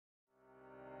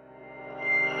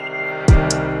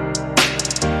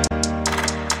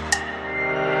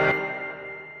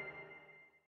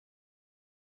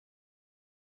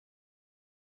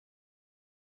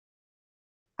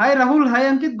Hi Rahul, hi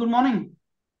Ankit, good morning.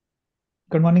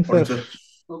 Good morning, Morning, sir. sir.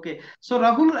 Okay, so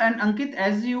Rahul and Ankit,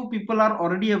 as you people are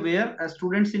already aware,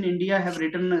 students in India have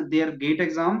written their GATE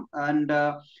exam, and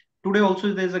today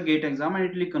also there is a GATE exam, and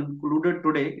it will be concluded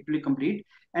today. It will be complete,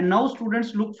 and now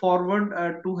students look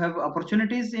forward to have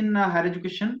opportunities in higher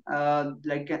education,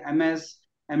 like MS,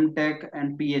 MTech,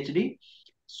 and PhD.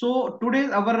 So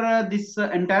today our this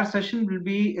entire session will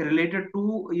be related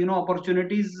to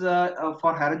opportunities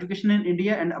for higher education in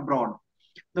India and abroad.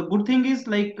 The good thing is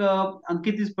like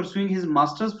Ankit is pursuing his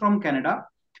masters from Canada.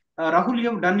 Rahul,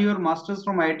 you have done your masters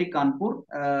from IIT Kanpur,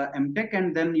 MTech,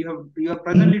 and then you are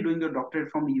presently doing your doctorate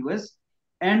from US.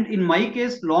 And in my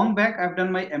case, long back, I've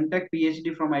done my MTech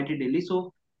PhD from IIT Delhi.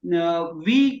 So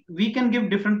we can give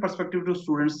different perspective to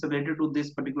students related to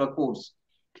this particular course.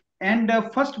 And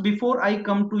first, before I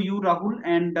come to you, Rahul,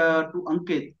 and to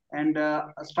Ankit, and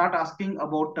start asking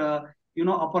about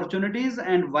opportunities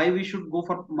and why we should go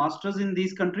for masters in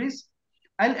these countries,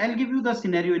 I'll give you the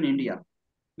scenario in India,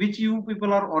 which you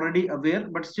people are already aware,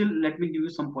 but still let me give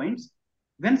you some points.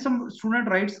 When some student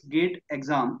writes GATE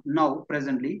exam now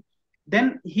presently,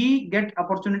 then he get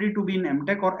opportunity to be in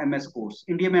MTech or MS course.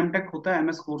 India में MTech होता है,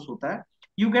 MS course होता है.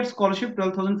 You get scholarship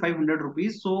 12,500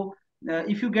 rupees. So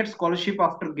if you get scholarship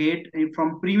after GATE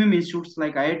from premium institutes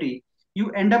like IIT,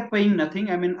 you end up paying nothing.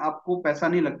 I mean आपको पैसा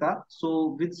नहीं लगता.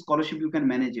 So with scholarship you can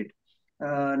manage it.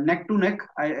 Neck to neck,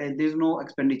 there is no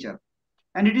expenditure,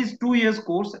 and it is 2 years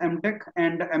course MTech,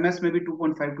 and MS maybe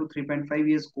 2.5 to 3.5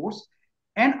 years course.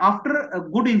 And after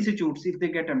good institutes, if they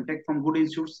get MTech from good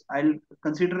institutes, I'll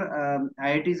consider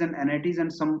IITs and NITs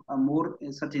and some more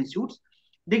such institutes.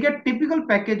 They get typical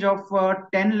package of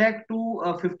 10 lakh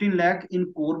to 15 lakh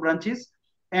in core branches,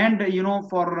 and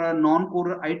for non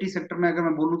core IT sector में अगर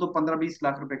मैं बोलूँ तो 15-20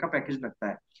 लाख रुपए का package लगता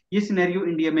है. ये सिनेरियो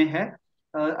इंडिया में है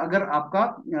अगर आपका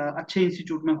अच्छे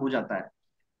इंस्टीट्यूट में हो जाता है.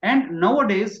 And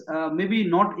nowadays, maybe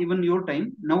not even your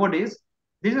time, nowadays,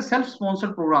 there's a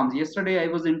self-sponsored programs. Yesterday, I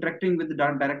was interacting with the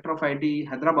director of IT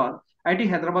Hyderabad. IT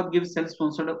Hyderabad gives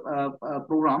self-sponsored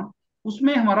program.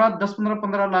 उसमें हमारा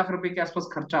 10-15 लाख रुपए के आसपास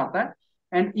खर्चा आता है.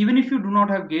 And even if you do not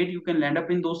have gate, you can land up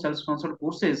in those self-sponsored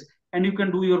courses, and you can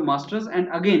do your masters. And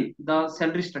again, the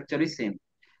salary structure is same.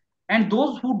 And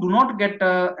those who do not get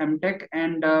MTech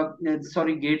and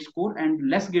sorry gate score and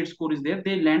less gate score is there,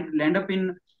 they land up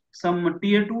in some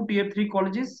tier 2 tier 3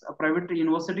 colleges, private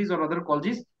universities or other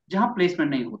colleges जहां placement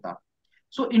नहीं होता.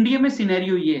 So India में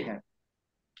scenario ये है,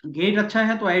 gate अच्छा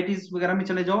है तो IITs वगैरह में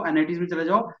चले जाओ, एनआईटीज में चले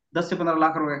जाओ, 10 से 15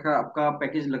 लाख रुपए का आपका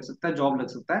पैकेज लग सकता है, जॉब लग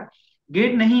सकता है.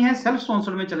 गेट नहीं है, सेल्फ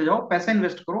स्पॉन्सर्ड में चले जाओ, पैसा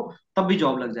इन्वेस्ट करो, तब भी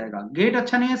जॉब लग जाएगा. गेट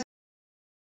अच्छा नहीं है,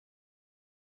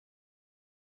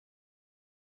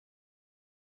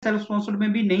 सेल्फ स्पॉन्सर्ड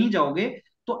में भी नहीं जाओगे,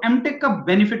 तो एमटेक का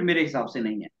बेनिफिट मेरे हिसाब से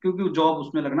नहीं है, क्योंकि जॉब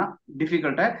उसमें लगना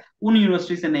डिफिकल्ट है, उन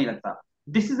यूनिवर्सिटी से नहीं लगता.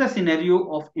 This is the scenario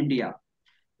of India.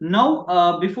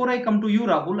 Now, before I come to you,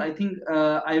 Rahul, I think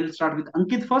I will start with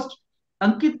Ankit first.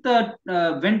 Ankit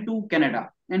went to Canada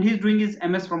and he's doing his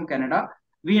MS from Canada.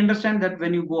 We understand that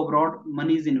when you go abroad,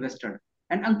 money is invested.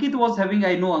 And Ankit was having,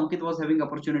 I know Ankit was having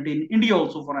opportunity in India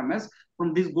also for MS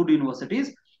from these good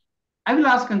universities. I will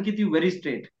ask Ankit you very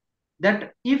straight that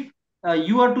if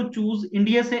you are to choose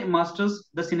India say masters,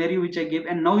 the scenario which I gave,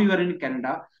 and now you are in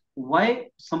Canada, why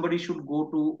somebody should go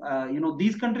to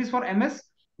these countries for MS?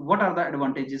 What are the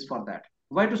advantages for that?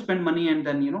 Why to spend money and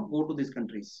then go to these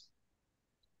countries?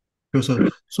 Sure, sir.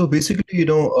 So basically,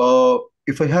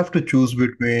 if I have to choose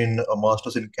between a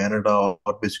master's in Canada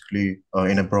or basically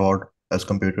in abroad as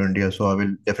compared to India, so I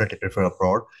will definitely prefer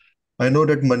abroad. I know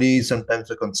that money is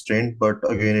sometimes a constraint, but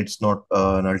again, it's not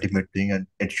an ultimate thing and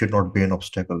it should not be an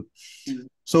obstacle. Mm.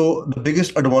 So the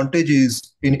biggest advantage is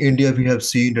in India, we have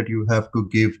seen that you have to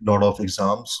give a lot of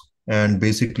exams, and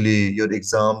basically your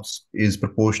exams is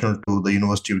proportional to the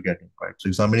university you're getting, right? So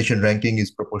examination ranking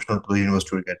is proportional to the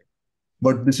university you're getting.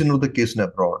 But this is not the case in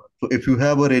abroad. So if you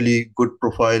have a really good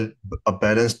profile, a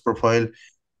balanced profile,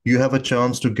 you have a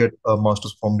chance to get a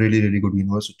master's from really, really good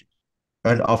university.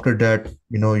 And after that,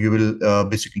 you will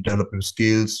basically develop your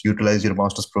skills, utilize your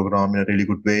master's program in a really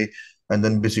good way, and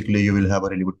then basically you will have a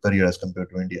really good career as compared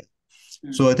to India.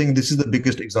 Mm. So I think this is the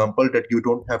biggest example that you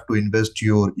don't have to invest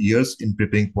your years in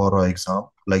preparing for an exam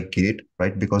like GATE,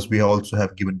 right? Because we also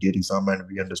have given GATE exam and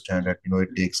we understand that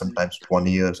it takes sometimes 1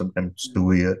 year, sometimes Mm.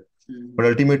 2 year. Mm. But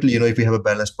ultimately, if you have a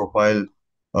balanced profile,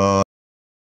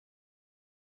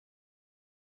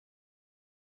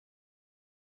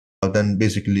 then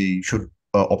basically you should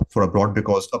opt for abroad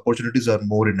because opportunities are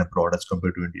more in abroad as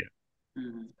compared to India.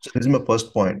 Mm. So this is my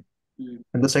first point. Mm,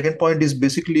 And the second point is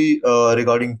basically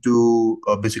regarding to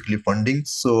basically funding.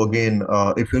 So again,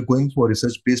 if you're going for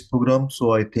research-based program,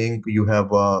 so I think you have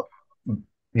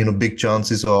big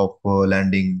chances of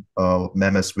landing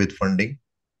MEMS with funding.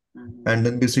 mm, And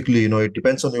then basically, it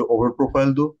depends on your overall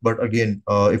profile though. But again,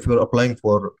 if you're applying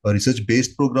for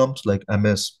research-based programs like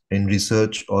MS in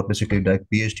research or basically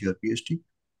direct PhD or PhD,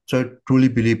 so I truly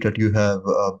believe that you have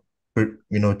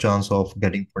chance of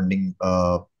getting funding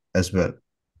as well.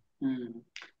 mm.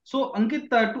 So, Ankit,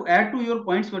 to add to your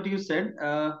points, what you said,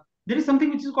 there is something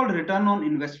which is called return on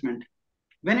investment.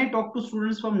 When I talk to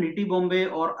students from NITI Bombay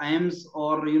or IIMs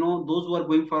or those who are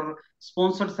going for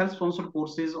sponsored, self-sponsored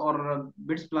courses or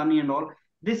BITS planning and all,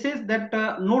 they says that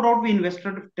no doubt we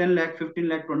invested 10 lakh, 15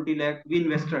 lakh, 20 lakh, we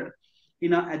invested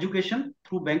in education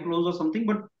through bank loans or something,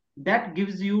 but that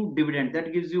gives you dividend,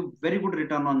 that gives you very good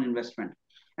return on investment.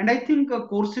 And I think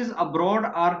courses abroad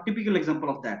are typical example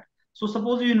of that. So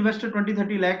suppose you invested 20,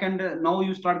 30 lakh and now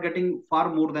you start getting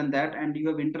far more than that and you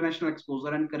have international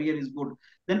exposure and career is good,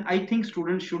 then I think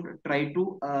students should try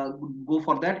to go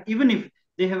for that, even if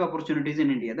they have opportunities in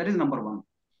India. That is number one.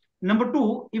 Number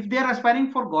two, if they are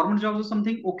aspiring for government jobs or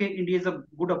something, okay, India is a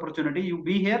good opportunity. You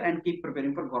be here and keep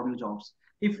preparing for government jobs.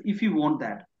 If you want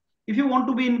that, if you want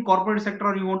to be in corporate sector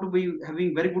or you want to be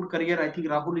having very good career, I think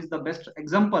Rahul is the best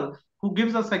example who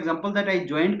gives us example that I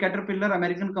joined Caterpillar,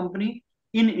 American company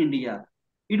in India.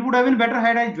 It would have been better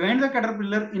had I joined the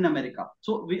Caterpillar in America.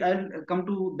 So I'll come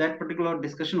to that particular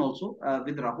discussion also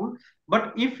with Rahul.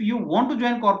 But if you want to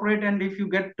join corporate and if you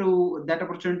get to that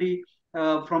opportunity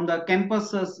from the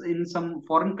campuses in some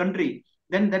foreign country,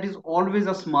 then that is always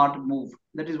a smart move.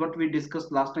 That is what we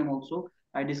discussed last time also.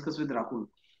 I discussed with Rahul.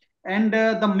 And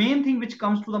the main thing which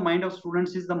comes to the mind of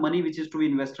students is the money which is to be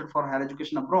invested for higher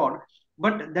education abroad.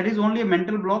 But that is only a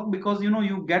mental block because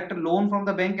you get a loan from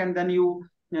the bank and then you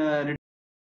return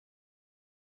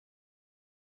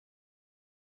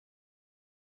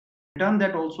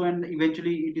that also, and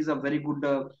eventually it is a very good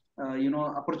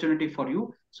opportunity for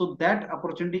you. So that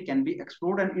opportunity can be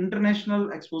explored, and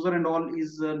international exposure and all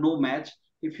is no match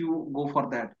if you go for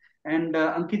that. And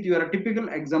Ankit, you are a typical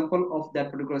example of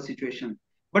that particular situation.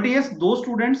 But yes, those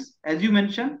students, as you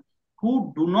mentioned,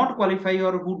 who do not qualify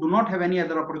or who do not have any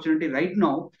other opportunity right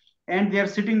now, and they are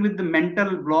sitting with the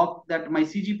mental block that my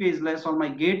CGPA is less or my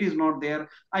gate is not there,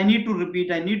 I need to repeat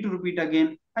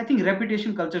again. I think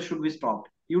repetition culture should be stopped.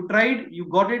 You tried, you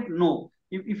got it, no.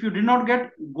 If you did not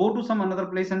get, go to some another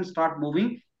place and start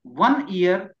moving. 1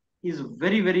 year is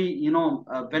very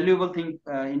valuable thing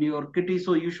in your kitty,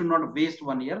 so you should not waste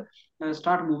 1 year.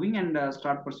 Start moving and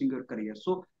start pursuing your career.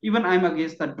 So even I'm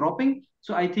against that dropping,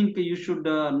 so I think you should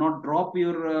not drop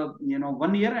your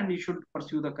 1 year, and you should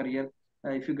pursue the career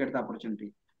if you get the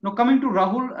opportunity. Now coming to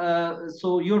Rahul,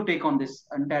 so your take on this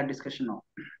entire discussion now.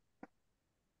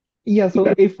 Yeah,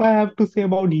 so if I have to say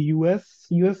about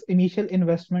US initial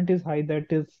investment is high. That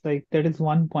is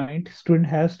one point. Student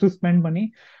has to spend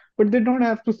money, but they don't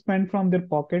have to spend from their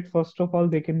pocket. First of all,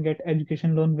 they can get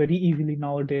education loan very easily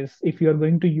nowadays. If you are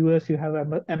going to US, you have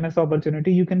MS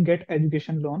opportunity, you can get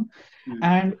education loan, Hmm.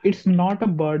 and it's not a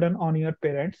burden on your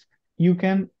parents. You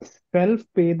can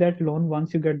self-pay that loan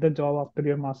once you get the job after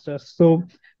your master's. So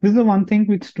this is the one thing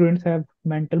which students have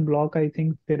mental block. I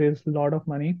think there is a lot of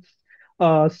money.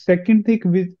 Second thing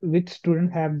which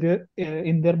students have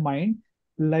in their mind,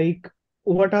 like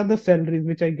what are the salaries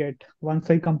which I get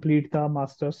once I complete the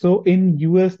master. So in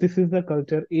US, this is the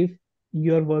culture. If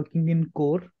you're working in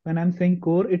core, when I'm saying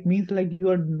core, it means like you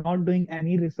are not doing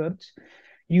any research.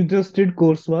 You just did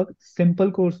coursework,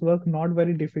 simple coursework, not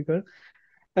very difficult.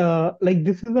 Like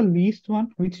this is the least one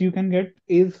which you can get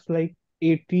is like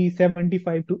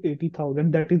 75 to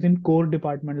 80,000. That is in core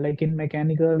department. Like in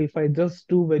mechanical, if I just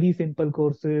do very simple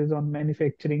courses on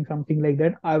manufacturing, something like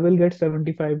that, I will get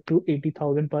 75 to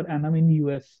 80,000 per annum in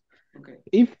US. Okay.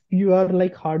 If you are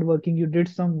like hardworking, you did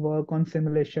some work on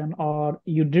simulation or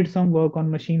you did some work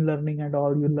on machine learning and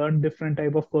all, you learned different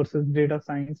type of courses, data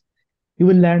science, you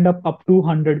will land up to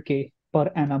 100K per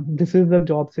annum. This is the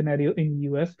job scenario in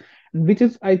US, which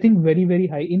is I think very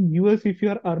high. In US, if you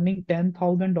are earning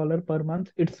 $10,000 per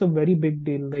month, it's a very big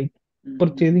deal. Like Mm-hmm.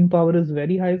 purchasing power is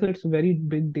very high, so it's very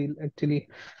big deal actually.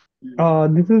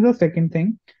 Mm-hmm. This is the second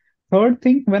thing. Third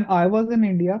thing, when I was in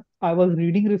India, I was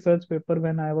reading research paper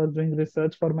when I was doing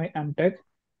research for my MTech.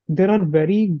 There are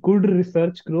very good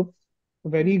research groups,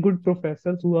 very good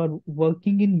professors who are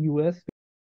working in US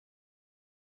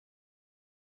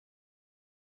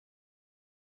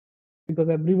because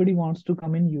everybody wants to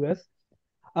come in US.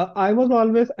 I was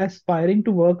always aspiring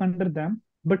to work under them,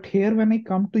 but here when I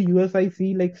come to US, I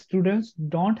see like students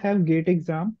don't have gate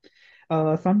exam.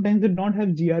 Sometimes they don't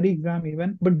have GRE exam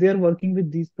even, but they are working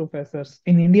with these professors.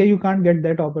 In India, you can't get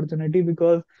that opportunity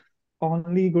because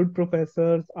only good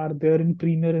professors are there in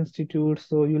premier institutes,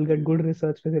 so you'll get good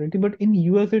research facility. But in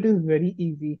US, it is very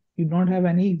easy. You don't have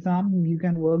any exam, you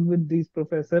can work with these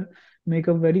professor, make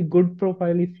a very good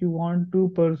profile if you want to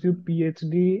pursue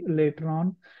PhD later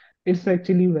on. It's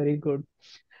actually very good.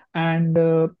 And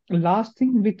last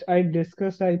thing which I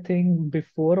discussed, I think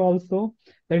before also,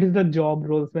 that is the job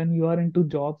roles. When you are into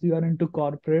jobs, you are into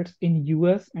corporates in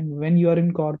US, and when you are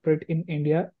in corporate in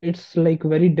India, it's like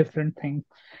very different thing.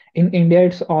 In India,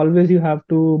 it's always you have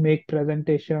to make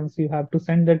presentations. You have to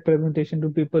send that presentation to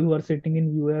people who are sitting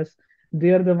in US. They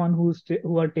are the one who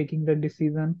are taking the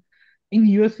decision. In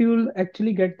US, you will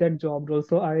actually get that job role.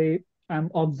 So I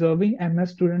am observing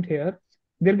MS student here,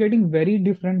 they're getting very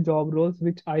different job roles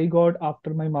which I got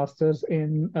after my masters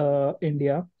in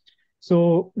India.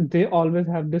 So they always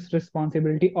have this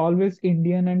responsibility. Always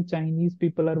Indian and Chinese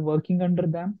people are working under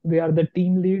them. They are the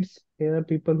team leads. They are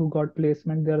people who got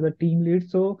placement. They are the team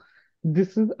leads. So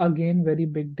this is again very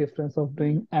big difference of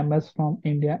doing MS from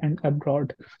India and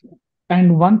abroad.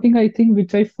 And one thing I think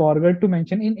which I forgot to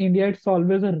mention, in India, it's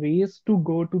always a race to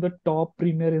go to the top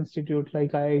premier institute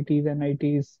like IITs,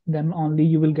 NITs, then only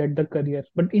you will get the career.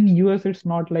 But in US, it's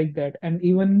not like that. And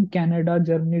even in Canada,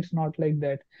 Germany, it's not like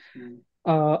that. Mm.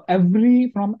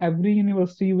 Every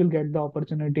university you will get the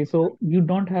opportunity, so you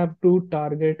don't have to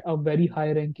target a very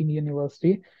high ranking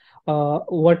university.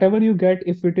 Whatever you get,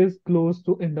 if it is close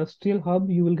to industrial hub,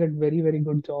 you will get very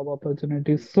good job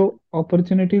opportunities. So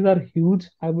opportunities are huge,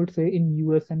 I would say, in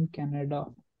US and Canada.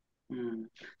 Mm.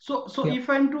 So Yeah. if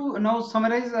I'm to now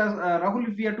summarize, Rahul,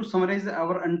 if we are to summarize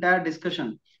our entire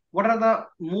discussion, what are the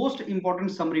most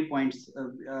important summary points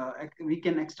we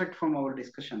can extract from our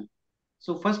discussion?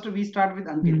 So first we start with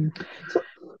Ankit. Mm. So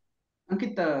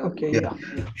Ankit, okay, Yeah,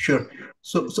 yeah. sure.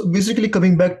 So, Mm, so basically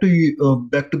coming back to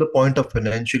back to the point of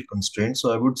financial constraints.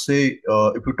 So I would say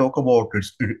if you talk about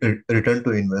return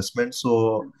to investment,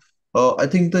 so mm, I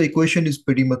think the equation is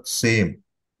pretty much same.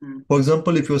 mm, For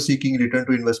example, if you're seeking return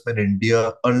to investment in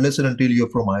India, unless and until you're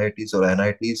from IITs or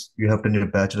NITs, you have done your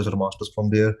bachelor's or master's from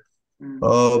there. mm,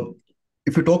 Uh,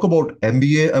 if you talk about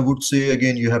MBA, I would say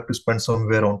again you have to spend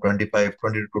somewhere around 25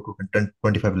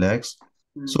 lakhs.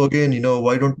 mm, So again,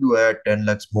 why don't you add 10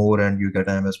 lakhs more and you get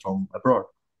IMS from abroad?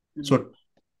 mm. So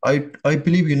I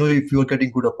believe, if you're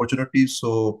getting good opportunities,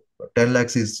 so 10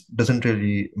 lakhs is doesn't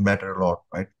really matter a lot,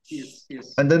 right? Yes,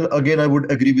 yes. And then again, I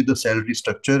would agree with the salary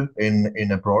structure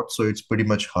in abroad. So it's pretty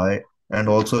much high. And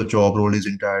Mm, also job role is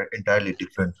entirely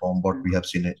different from what mm, we have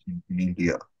seen in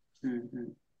India.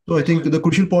 mm. So I That's think good. the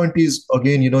crucial point is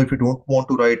again, if you don't want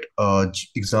to write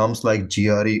exams like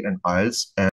GRE and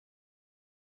IELTS,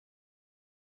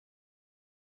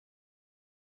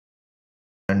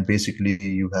 and basically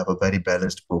you have a very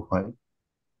balanced profile.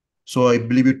 So I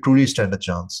believe you truly stand a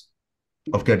chance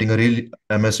of Yes. getting a real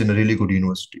MS in a really good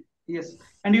university. Yes,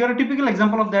 and you are a typical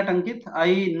example of that, Ankit.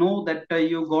 I know that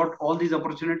you got all these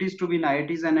opportunities to be in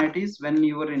IITs and IITs when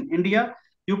you were in India.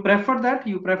 You prefer that.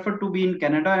 You prefer to be in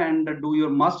Canada and do your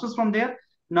masters from there.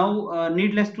 Now,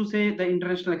 needless to say, the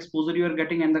international exposure you are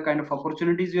getting and the kind of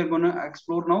opportunities you are going to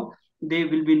explore now, they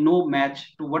will be no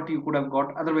match to what you could have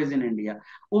got otherwise in India.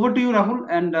 Over to you, Rahul,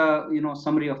 and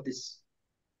summary of this.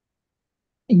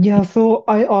 Yeah, so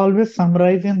I always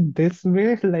summarize in this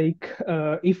way, like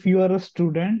if you are a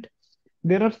student,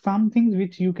 there are some things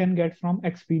which you can get from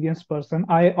experienced person.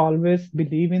 I always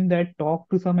believe in that. Talk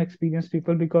to some experienced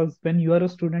people, because when you are a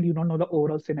student, you don't know the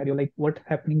overall scenario, like what's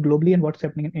happening globally and what's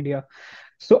happening in India.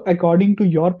 So according to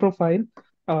your profile,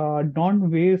 don't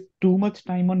waste too much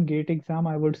time on gate exam,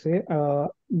 I would say.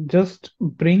 Just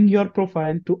bring your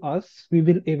profile to us, we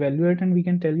will evaluate and we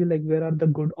can tell you like where are the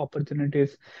good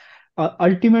opportunities.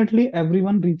 Ultimately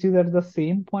everyone reaches at the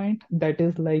same point, that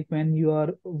is like when you are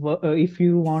if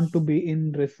you want to be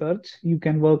in research, you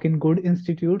can work in good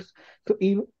institutes. So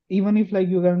even if like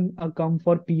you can come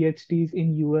for PhDs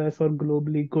in US or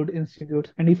globally good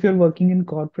institutes, and if you're working in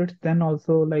corporates, then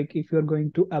also like if you're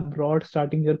going to abroad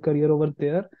starting your career over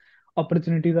there,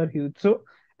 opportunities are huge. So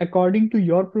according to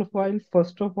your profile,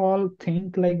 first of all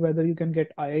think like whether you can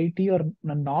get IIT or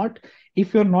not.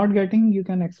 If you're not getting, you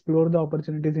can explore the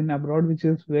opportunities in abroad, which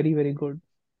is very good.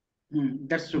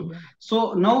 That's true. Yeah.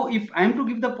 So now, if I'm to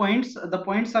give the points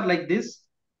are like this.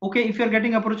 Okay, if you're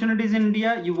getting opportunities in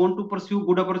India, you want to pursue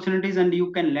good opportunities and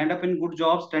you can land up in good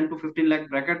jobs, 10 to 15 lakh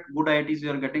bracket, good IITs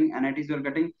you are getting, NITs you are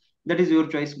getting, that is your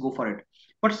choice, go for it.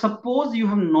 But suppose you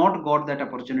have not got that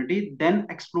opportunity, then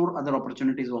explore other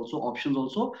opportunities also, options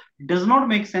also. Does not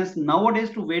make sense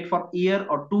nowadays to wait for year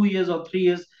or 2 years or 3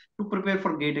 years to prepare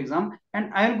for GATE exam.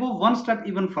 And I'll go one step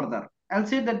even further. I'll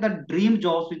say that the dream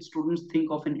jobs which students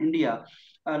think of in India,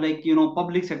 like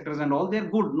public sectors and all, they're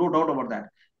good, no doubt about that.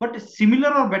 But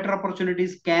similar or better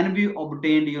opportunities can be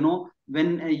obtained,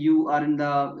 when you are in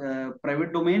the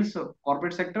private domains,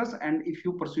 corporate sectors, and if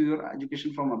you pursue your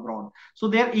education from abroad. So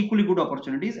they are equally good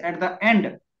opportunities. At the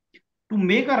end, to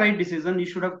make a right decision, you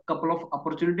should have a couple of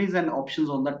opportunities and options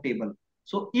on the table.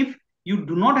 So if you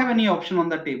do not have any option on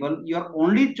the table, you are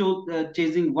only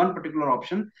chasing one particular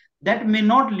option, that may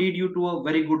not lead you to a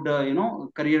very good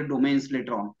career domains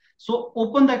later on. So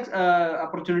open the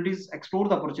opportunities, explore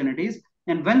the opportunities,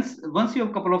 and once you have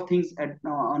a couple of things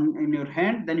in your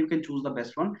hand, then you can choose the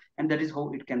best one, and that is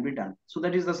how it can be done. So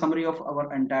that is the summary of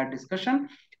our entire discussion,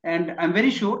 and I'm very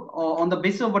sure on the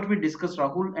basis of what we discussed,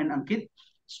 Rahul and Ankit,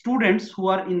 students who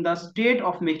are in the state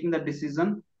of making the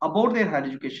decision about their higher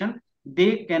education,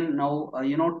 they can now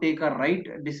take a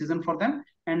right decision for them,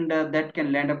 and that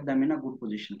can land up them in a good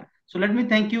position. So let me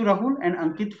thank you, Rahul and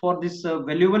Ankit, for this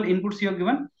valuable inputs you have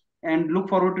given, and look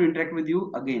forward to interact with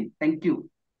you again. Thank you.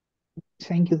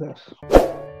 Thank you,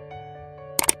 sir.